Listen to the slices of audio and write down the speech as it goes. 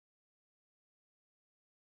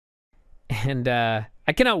And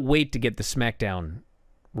I cannot wait to get the SmackDown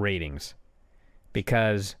ratings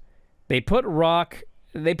because they put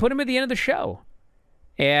him at the end of the show.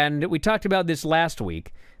 And we talked about this last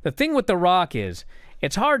week. The thing with The Rock is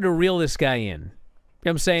it's hard to reel this guy in. You know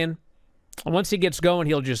what I'm saying? Once he gets going,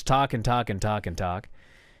 he'll just talk and talk and talk and talk.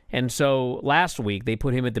 And so last week, they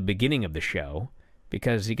put him at the beginning of the show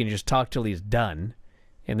because he can just talk till he's done,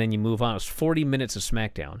 and then you move on. It was 40 minutes of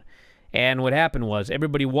SmackDown. And what happened was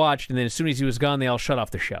everybody watched, and then as soon as he was gone, they all shut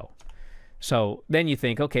off the show. So then you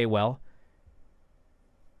think, okay, well,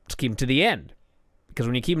 let's keep him to the end. Because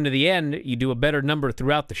when you keep him to the end, you do a better number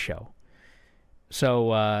throughout the show.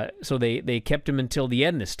 So they kept him until the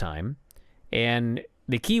end this time. And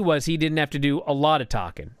the key was he didn't have to do a lot of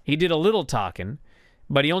talking. He did a little talking,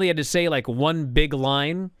 but he only had to say like one big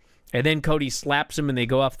line, and then Cody slaps him and they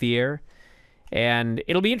go off the air. And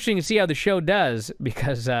it'll be interesting to see how the show does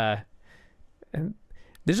because this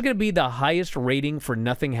is going to be the highest rating for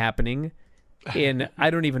nothing happening in I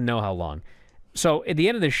don't even know how long. So at the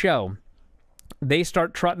end of the show, they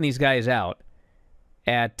start trotting these guys out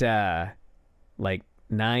at like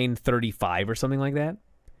 9:35 or something like that.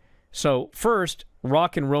 So first,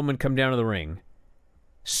 Rock and Roman come down to the ring.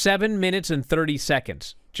 7 minutes and 30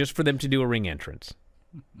 seconds just for them to do a ring entrance.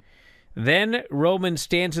 Then Roman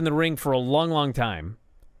stands in the ring for a long, long time.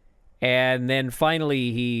 And then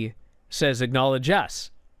finally he says, "Acknowledge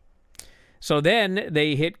us." So then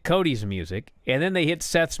they hit Cody's music, and then they hit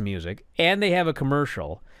Seth's music, and they have a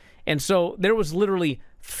commercial. And so there was literally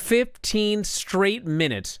 15 straight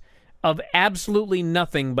minutes of absolutely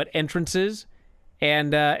nothing but entrances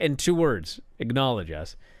and 2 words, "Acknowledge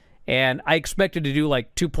us." And I expected to do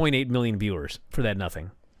like 2.8 million viewers for that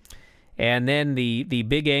nothing. And then the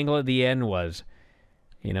big angle at the end was,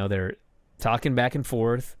 you know, they're talking back and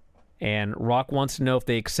forth, and Rock wants to know if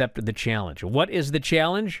they accepted the challenge. What is the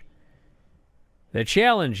challenge? The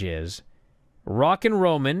challenge is Rock and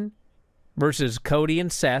Roman versus Cody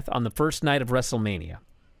and Seth on the first night of WrestleMania.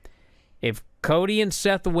 If Cody and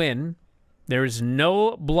Seth win, there is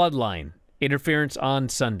no bloodline interference on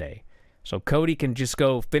Sunday. So Cody can just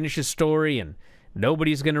go finish his story and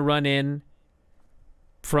nobody's going to run in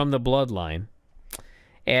from the bloodline.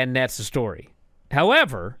 And that's the story.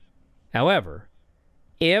 However,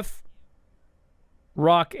 if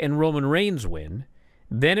Rock and Roman Reigns win,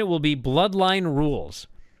 then it will be bloodline rules,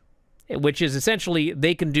 which is essentially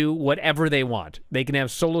they can do whatever they want. They can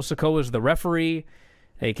have Solo Sikoa as the referee.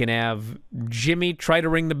 They can have Jimmy try to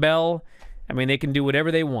ring the bell. I mean, they can do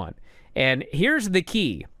whatever they want. And here's the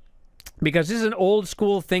key, because this is an old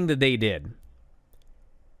school thing that they did.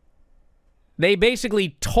 They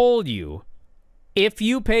basically told you, if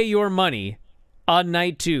you pay your money on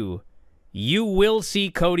night 2, you will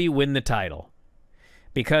see Cody win the title.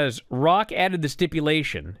 Because Rock added the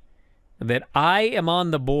stipulation that I am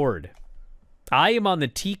on the board. I am on the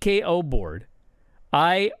TKO board.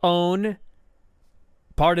 I own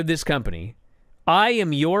part of this company. I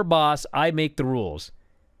am your boss. I make the rules.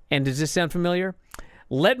 And does this sound familiar?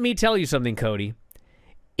 Let me tell you something, Cody.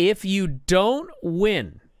 If you don't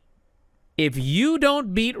win, if you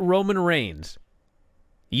don't beat Roman Reigns,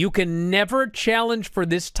 you can never challenge for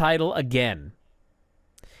this title again.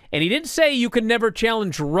 And he didn't say you can never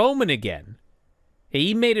challenge Roman again.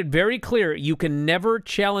 He made it very clear you can never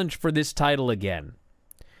challenge for this title again.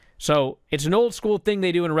 So it's an old school thing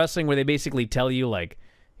they do in wrestling where they basically tell you, like,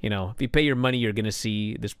 you know, if you pay your money, you're going to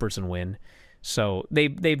see this person win. So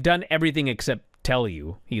they've done everything except tell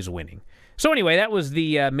you he's winning. So anyway, that was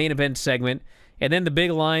the main event segment. And then the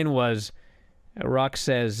big line was, Rock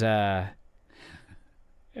says,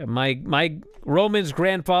 my Roman's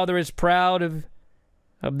grandfather is proud of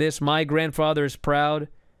this. My grandfather is proud.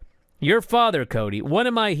 Your father, Cody, one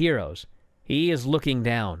of my heroes. He is looking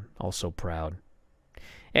down, also proud.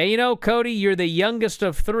 And you know, Cody, you're the youngest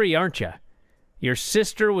of 3, aren't you? Your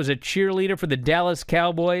sister was a cheerleader for the Dallas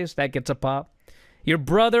Cowboys. That gets a pop. Your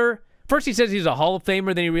brother, first he says he's a Hall of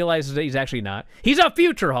Famer, then he realizes that he's actually not. He's a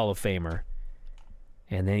future Hall of Famer.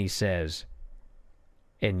 And then he says,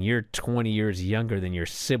 and you're 20 years younger than your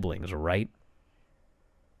siblings, right?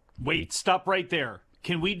 Wait, stop right there.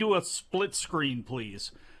 Can we do a split screen,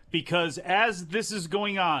 please? Because as this is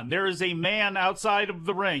going on, there is a man outside of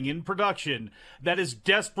the ring in production that is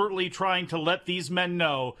desperately trying to let these men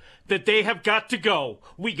know that they have got to go.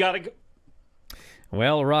 We got to go.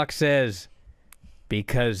 Well, Rock says,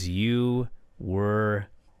 because you were...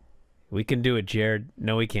 We can do it, Jared.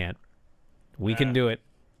 No, we can't. We can do it.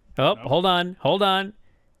 Oh, no. Hold on. Hold on.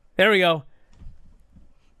 There we go.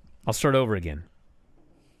 I'll start over again.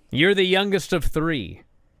 You're the youngest of 3.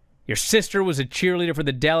 Your sister was a cheerleader for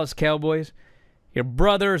the Dallas Cowboys. Your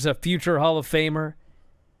brother's a future Hall of Famer.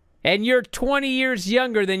 And you're 20 years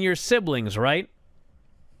younger than your siblings, right?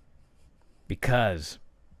 Because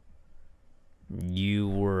you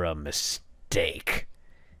were a mistake.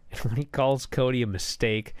 And when he calls Cody a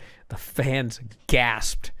mistake, the fans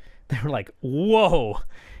gasped. They were like, whoa.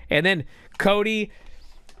 And then Cody's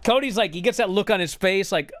like, he gets that look on his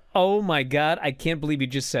face like, oh my God, I can't believe you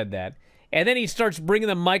just said that. And then he starts bringing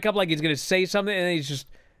the mic up like he's going to say something, and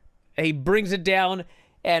then he brings it down,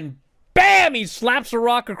 and bam, he slaps the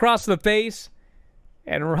Rock across the face.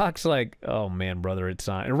 And Rock's like, oh man, brother, it's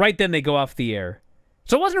on. And right then they go off the air.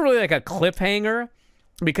 So it wasn't really like a cliffhanger,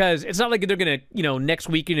 because it's not like they're going to, next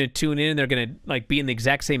week you're going to tune in and they're going to like be in the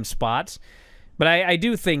exact same spots. But I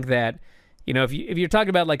do think that, if you're talking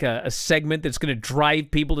about like a segment that's going to drive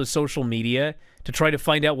people to social media to try to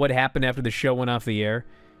find out what happened after the show went off the air,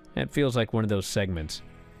 it feels like one of those segments.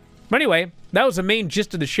 But anyway, that was the main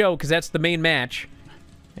gist of the show, because that's the main match.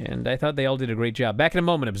 And I thought they all did a great job. Back in a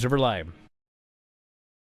moment, Observer Live.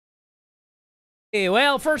 Hey,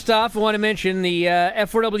 well, first off, I want to mention the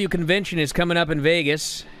F4W convention is coming up in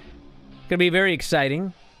Vegas. It's going to be very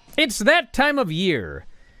exciting. It's that time of year.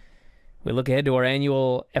 We look ahead to our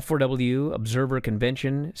annual F4W Observer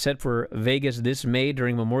Convention set for Vegas this May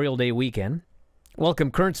during Memorial Day weekend.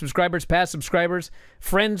 Welcome current subscribers, past subscribers,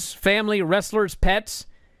 friends, family, wrestlers, pets.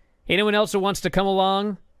 Anyone else who wants to come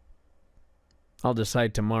along? I'll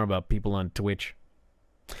decide tomorrow about people on Twitch.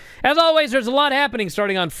 As always, there's a lot happening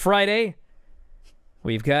starting on Friday.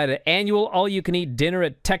 We've got an annual all-you-can-eat dinner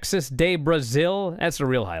at Texas de Brazil. That's a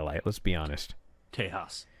real highlight, let's be honest.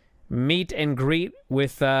 Tejas. Meet and greet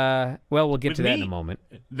with, well, we'll get to that in a moment.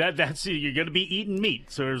 That's you're going to be eating meat,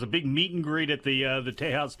 so there's a big meet and greet at the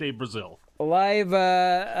Tejas de Brazil. Live,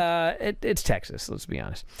 it's Texas, let's be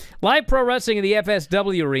honest. Live pro wrestling in the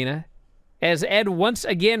FSW arena as Ed once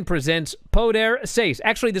again presents Poder 6.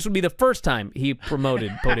 Actually, this would be the first time he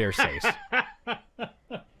promoted Poder 6.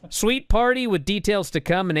 Sweet party with details to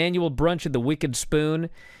come, an annual brunch at the Wicked Spoon.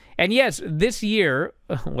 And yes, this year,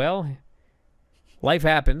 well, life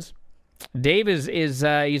happens. Dave he's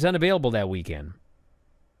unavailable that weekend.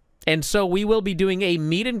 And so we will be doing a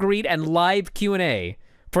meet and greet and live Q&A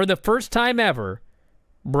for the first time ever,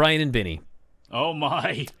 Bryan and Vinny. Oh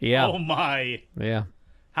my. Yeah. Oh my. Yeah.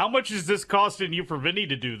 How much is this costing you for Vinny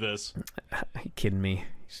to do this? Are you kidding me?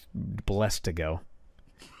 He's blessed to go.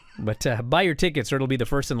 But buy your tickets or it'll be the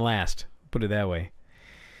first and last. Put it that way.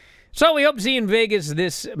 So we hope to see you in Vegas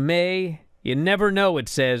this May. You never know, it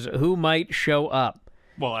says, who might show up.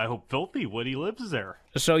 Well, I hope Filthy Woody lives there.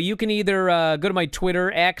 So you can either go to my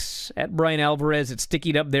Twitter, X, at Bryan Alvarez. It's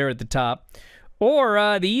stickied up there at the top.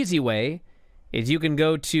 Or the easy way is you can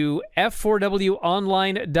go to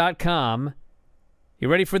f4wonline.com. You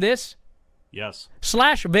ready for this? Yes.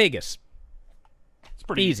 /Vegas. It's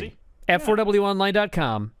pretty easy.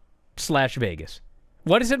 f4wonline.com/Vegas.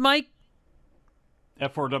 What is it, Mike?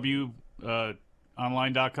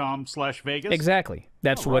 f4wonline.com/Vegas? Exactly.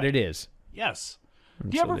 That's what it is. Yes.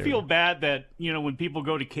 Do you ever feel bad that, when people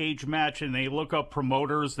go to Cage Match and they look up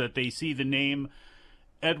promoters that they see the name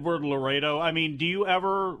Edward Laredo? I mean, do you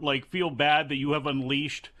ever, feel bad that you have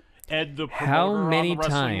unleashed Ed the promoter How many on the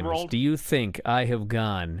wrestling times world? do you think I have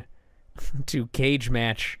gone to Cage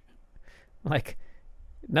Match?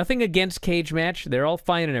 Nothing against Cage Match. They're all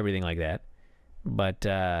fine and everything like that. But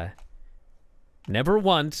never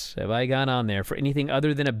once have I gone on there for anything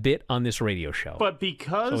other than a bit on this radio show. But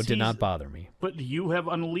because so it did not bother me. But you have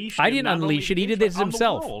unleashed I didn't unleash it. He did this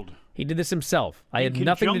himself. He did this himself. I had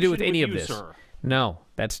nothing to do with any of this. Sir. No,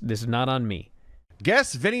 this is not on me.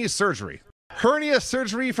 Guess Vinny's surgery. Hernia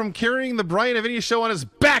surgery from carrying the Bryan and Vinny show on his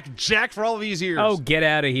back, Jack, for all of these years. Oh, get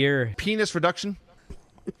out of here. Penis reduction.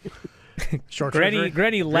 Short surgery.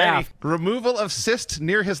 Granny laughed. Removal of cyst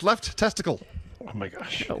near his left testicle. Oh my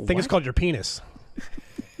gosh. I think it's called your penis.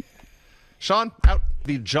 Sean, out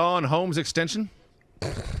the John Holmes extension.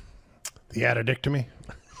 The addictomy.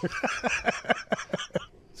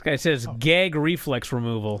 This guy says gag reflex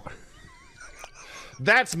removal.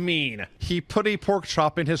 That's mean. He put a pork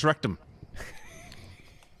chop in his rectum.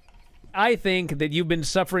 I think that you've been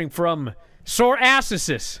suffering from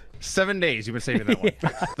psoriasis. 7 days you've been saving that one.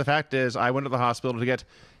 The fact is, I went to the hospital to get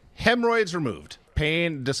hemorrhoids removed.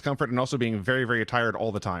 Pain, discomfort, and also being very, very tired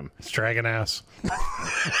all the time. It's dragging ass.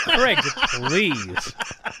 Greg, please.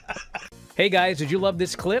 Hey guys, did you love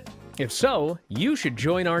this clip? If so, you should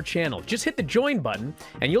join our channel. Just hit the join button,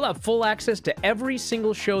 and you'll have full access to every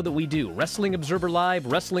single show that we do. Wrestling Observer Live,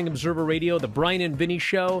 Wrestling Observer Radio, The Bryan and Vinny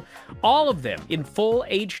Show, all of them in full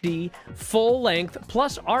HD, full length,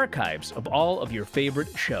 plus archives of all of your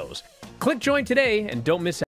favorite shows. Click join today, and don't miss out.